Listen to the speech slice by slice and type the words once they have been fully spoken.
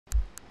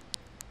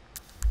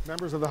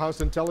Members of the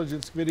House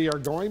Intelligence Committee are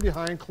going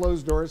behind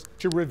closed doors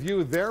to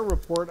review their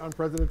report on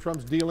President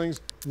Trump's dealings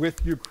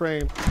with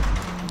Ukraine.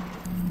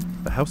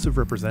 The House of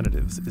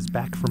Representatives is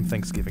back from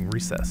Thanksgiving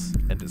recess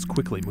and is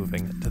quickly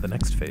moving to the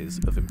next phase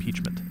of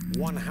impeachment.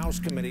 One House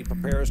committee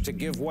prepares to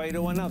give way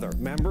to another.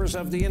 Members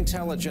of the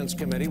Intelligence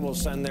Committee will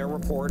send their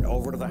report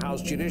over to the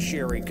House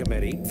Judiciary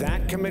Committee.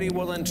 That committee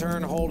will in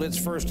turn hold its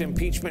first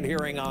impeachment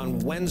hearing on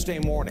Wednesday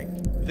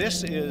morning.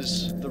 This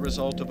is the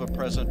result of a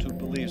president who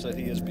believes that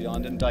he is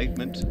beyond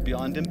indictment,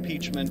 beyond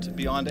impeachment,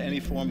 beyond any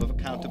form of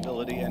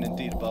accountability, and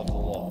indeed above the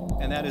law.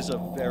 And that is a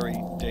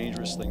very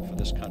dangerous thing for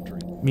this country.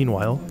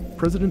 Meanwhile,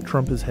 President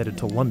Trump is headed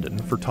to London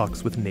for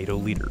talks with NATO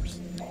leaders.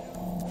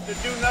 The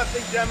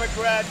do-nothing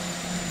Democrats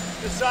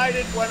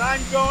decided when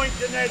I'm going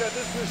to NATO,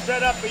 this was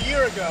set up a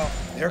year ago.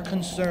 They're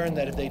concerned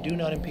that if they do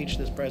not impeach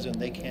this president,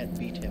 they can't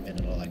beat him in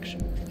an election.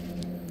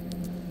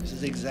 This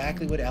is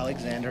exactly what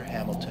Alexander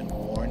Hamilton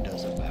warned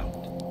us about.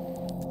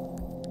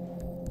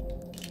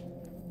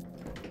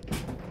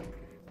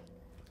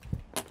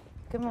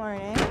 Good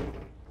morning.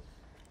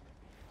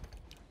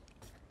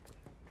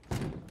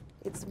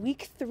 It's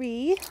week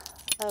 3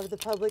 of the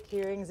public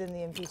hearings in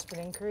the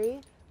impeachment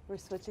inquiry. We're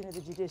switching to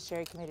the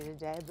Judiciary Committee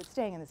today, but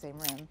staying in the same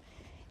room.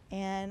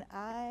 And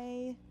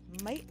I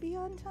might be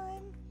on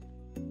time.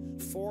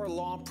 4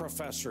 law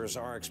professors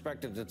are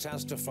expected to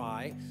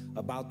testify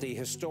about the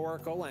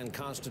historical and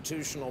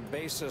constitutional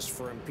basis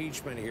for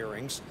impeachment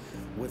hearings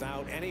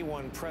without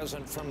anyone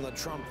present from the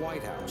Trump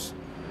White House.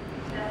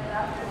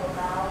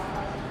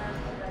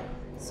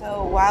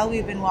 So while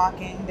we've been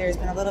walking, there's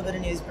been a little bit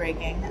of news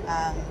breaking.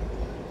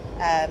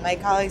 My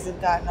colleagues have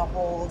gotten a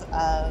hold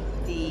of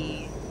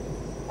the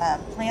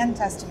planned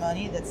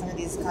testimony that some of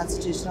these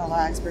constitutional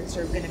law experts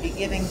are going to be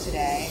giving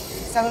today.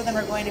 Some of them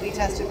are going to be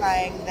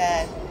testifying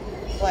that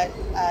what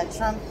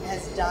Trump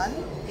has done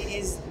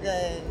is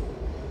the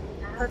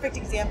perfect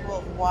example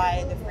of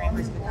why the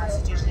framers of the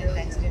Constitution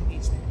invented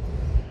impeachment.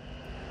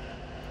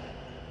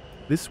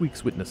 This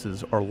week's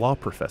witnesses are law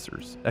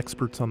professors,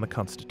 experts on the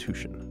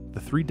Constitution.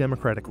 The 3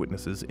 Democratic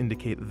witnesses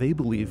indicate they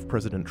believe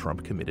President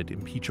Trump committed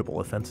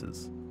impeachable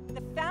offenses.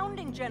 The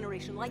founding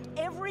generation, like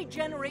every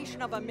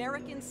generation of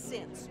Americans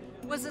since,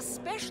 was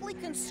especially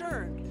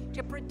concerned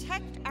to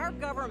protect our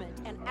government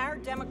and our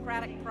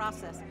democratic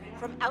process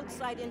from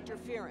outside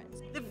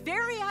interference. The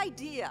very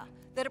idea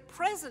that a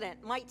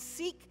president might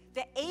seek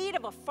the aid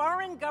of a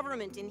foreign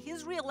government in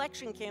his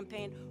re-election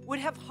campaign would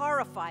have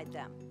horrified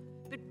them.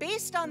 But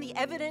based on the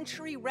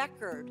evidentiary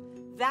record,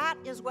 that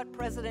is what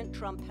President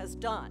Trump has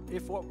done.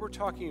 If what we're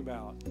talking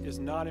about is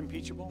not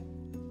impeachable,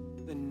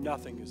 then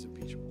nothing is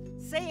impeachable.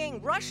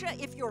 Saying, Russia,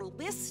 if you're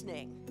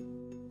listening,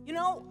 you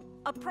know,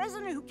 a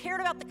president who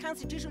cared about the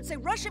Constitution would say,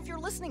 Russia, if you're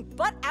listening,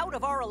 butt out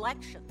of our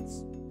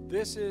elections.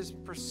 This is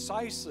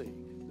precisely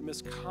the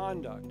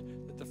misconduct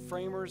that the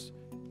framers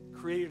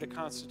created a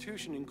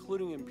Constitution,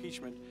 including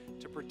impeachment,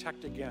 to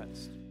protect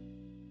against.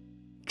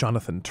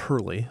 Jonathan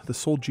Turley, the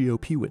sole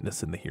GOP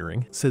witness in the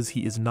hearing, says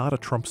he is not a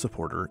Trump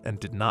supporter and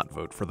did not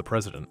vote for the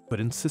president, but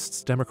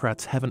insists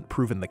Democrats haven't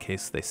proven the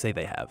case they say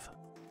they have.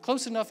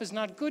 Close enough is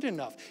not good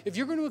enough. If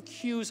you're going to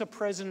accuse a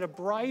president of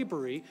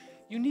bribery,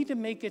 you need to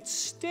make it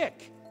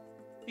stick,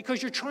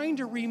 because you're trying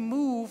to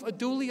remove a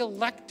duly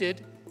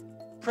elected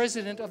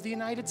president of the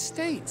United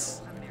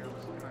States.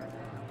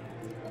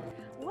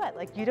 What,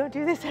 like you don't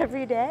do this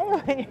every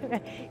day?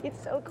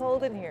 It's so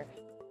cold in here.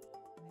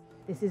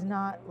 This is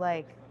not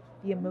like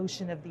the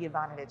emotion of the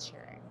Ivanovich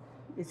hearing.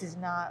 This is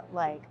not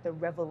like the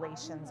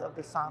revelations of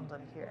the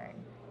Sondland hearing.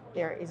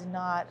 There is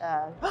not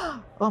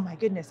a, oh my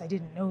goodness, I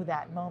didn't know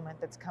that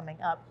moment that's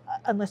coming up,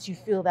 unless you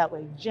feel that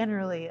way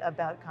generally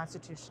about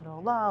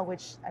constitutional law,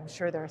 which I'm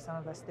sure there are some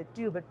of us that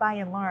do, but by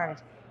and large,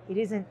 it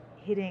isn't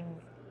hitting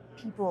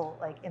people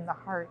like in the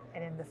heart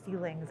and in the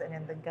feelings and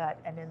in the gut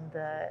and in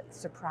the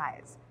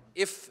surprise.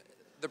 If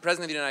the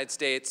President of the United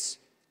States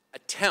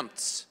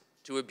attempts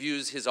to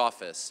abuse his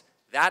office,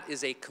 that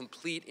is a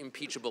complete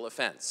impeachable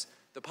offense.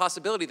 The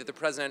possibility that the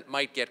President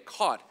might get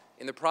caught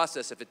in the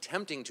process of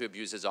attempting to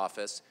abuse his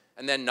office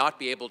and then not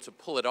be able to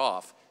pull it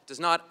off does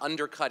not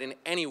undercut in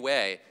any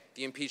way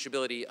the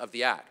impeachability of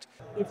the act.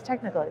 It's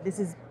technical. This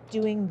is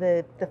doing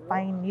the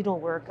fine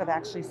needlework of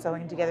actually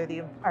sewing together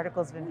the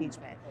articles of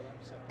impeachment.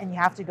 And you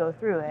have to go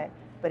through it,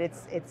 but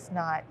it's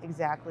not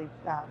exactly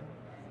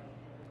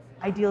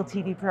ideal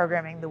TV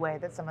programming the way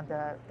that some of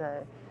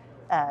the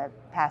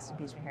past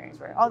impeachment hearings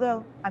were.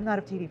 Although I'm not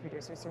a TV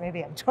producer, so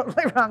maybe I'm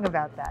totally wrong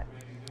about that.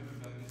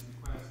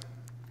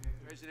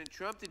 President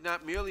Trump did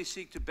not merely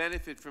seek to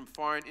benefit from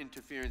foreign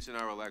interference in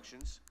our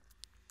elections.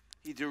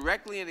 He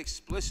directly and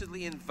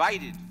explicitly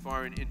invited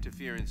foreign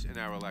interference in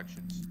our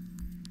elections.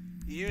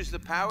 He used the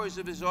powers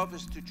of his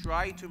office to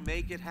try to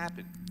make it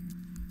happen.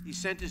 He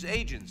sent his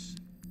agents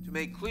to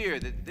make clear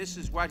that this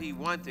is what he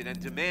wanted and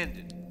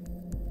demanded.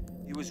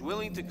 He was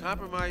willing to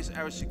compromise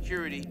our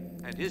security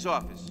and his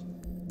office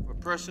for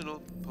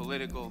personal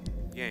political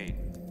gain.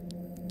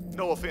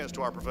 No offense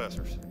to our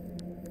professors,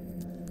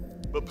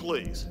 but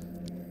please,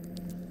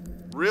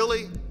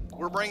 really,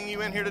 we're bringing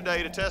you in here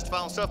today to testify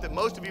on stuff that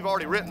most of you have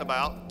already written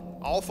about,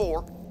 all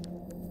four,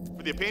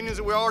 for the opinions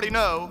that we already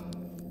know,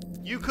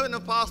 you couldn't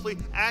have possibly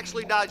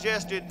actually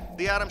digested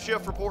the Adam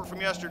Schiff report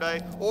from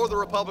yesterday or the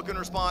Republican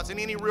response in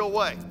any real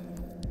way.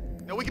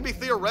 Now, we can be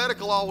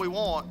theoretical all we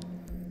want,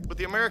 but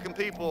the American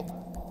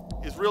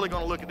people is really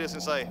going to look at this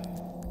and say,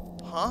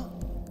 huh?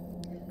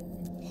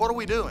 What are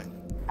we doing?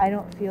 I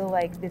don't feel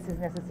like this is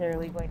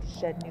necessarily going to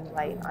shed new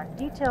light on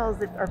details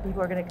that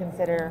people are going to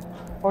consider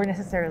or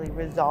necessarily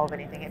resolve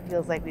anything. It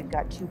feels like we've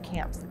got two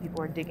camps that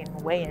people are digging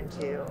away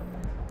into,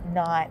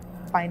 not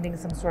finding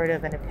some sort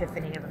of an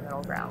epiphany of a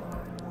middle ground.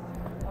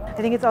 I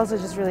think it's also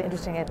just really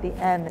interesting at the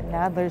end that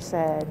Nadler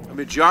said, A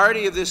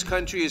majority of this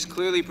country is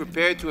clearly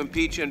prepared to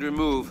impeach and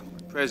remove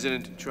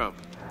President Trump.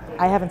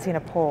 I haven't seen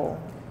a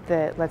poll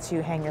that lets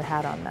you hang your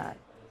hat on that.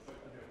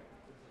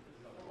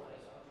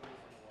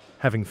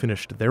 Having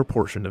finished their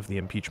portion of the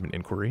impeachment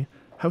inquiry,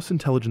 House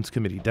Intelligence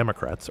Committee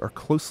Democrats are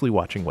closely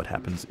watching what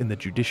happens in the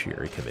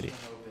Judiciary Committee.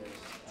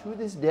 To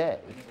this day,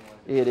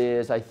 it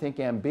is, I think,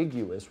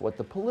 ambiguous what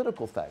the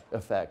political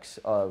effects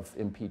of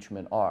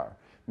impeachment are.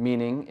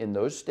 Meaning, in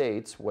those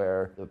states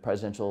where the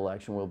presidential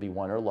election will be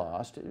won or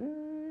lost,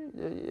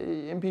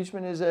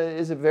 impeachment is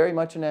a very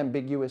much an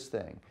ambiguous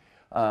thing.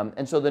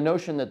 And so the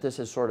notion that this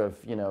is sort of,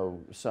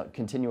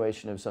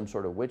 continuation of some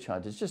sort of witch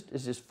hunt is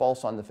just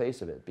false on the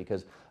face of it,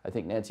 because I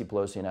think Nancy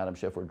Pelosi and Adam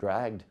Schiff were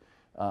dragged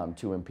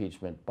to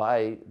impeachment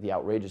by the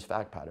outrageous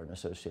fact pattern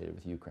associated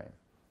with Ukraine.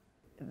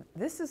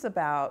 This is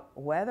about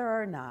whether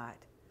or not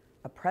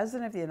a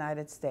president of the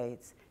United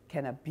States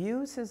can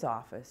abuse his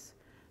office,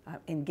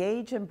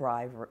 engage in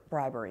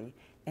bribery,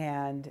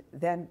 and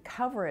then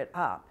cover it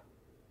up,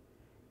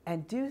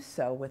 and do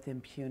so with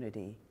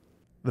impunity.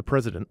 The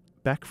president,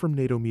 back from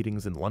NATO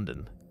meetings in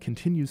London,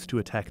 continues to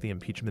attack the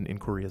impeachment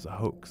inquiry as a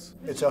hoax.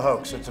 It's a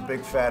hoax. It's a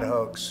big fat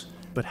hoax.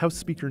 But House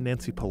Speaker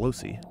Nancy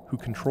Pelosi, who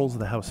controls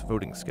the House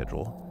voting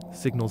schedule,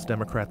 signals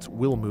Democrats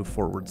will move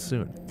forward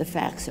soon. The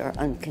facts are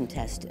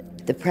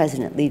uncontested. The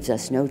president leaves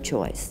us no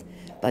choice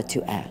but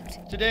to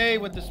act. Today,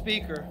 with the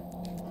Speaker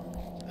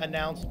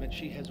announcement,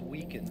 she has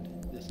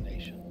weakened this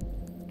nation.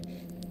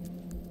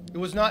 It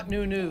was not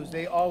new news.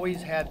 They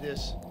always had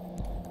this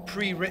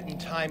pre-written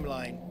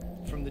timeline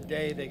from the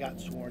day they got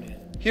sworn in.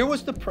 Here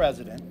was the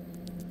president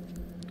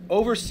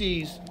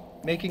overseas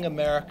making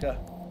America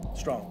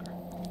stronger.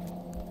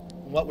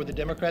 And what were the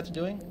Democrats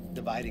doing?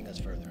 Dividing us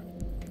further.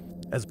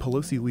 As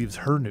Pelosi leaves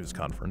her news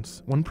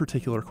conference, one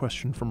particular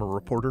question from a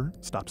reporter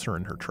stops her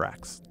in her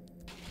tracks.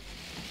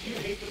 Do you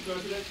hate the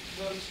president,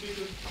 Madam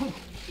Speaker?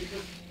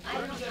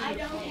 I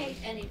don't hate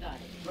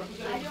anybody.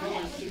 I don't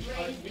have a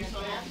raised in a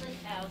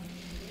Catholic house.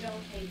 I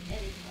don't hate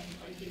anybody.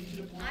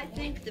 I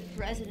think the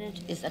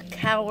president is a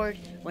coward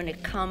when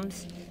it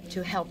comes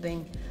to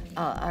helping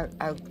our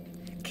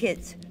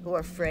kids who are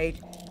afraid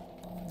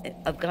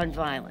of gun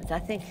violence. I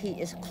think he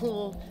is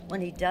cruel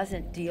when he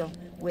doesn't deal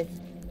with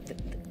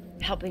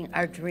helping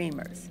our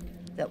dreamers,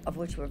 of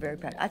which we're very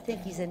proud. I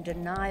think he's in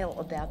denial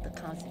about the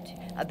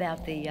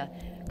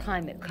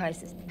climate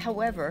crisis.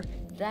 However,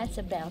 that's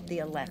about the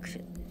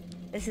election.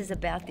 This is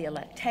about the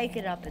election. Take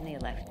it up in the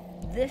election.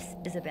 This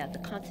is about the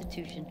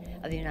Constitution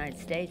of the United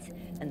States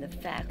and the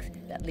facts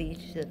that lead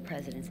to the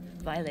president's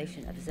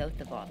violation of his oath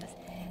of office.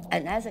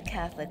 And as a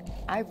Catholic,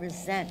 I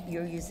resent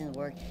your using the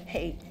word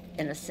hate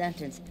in a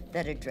sentence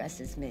that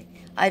addresses me.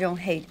 I don't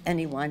hate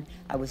anyone.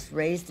 I was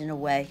raised in a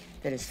way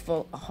that is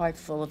a heart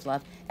full of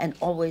love, and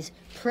always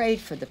prayed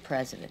for the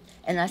president.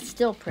 And I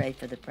still pray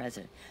for the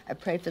president. I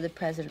pray for the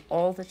president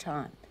all the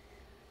time.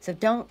 So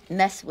don't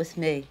mess with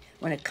me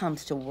when it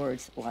comes to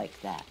words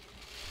like that.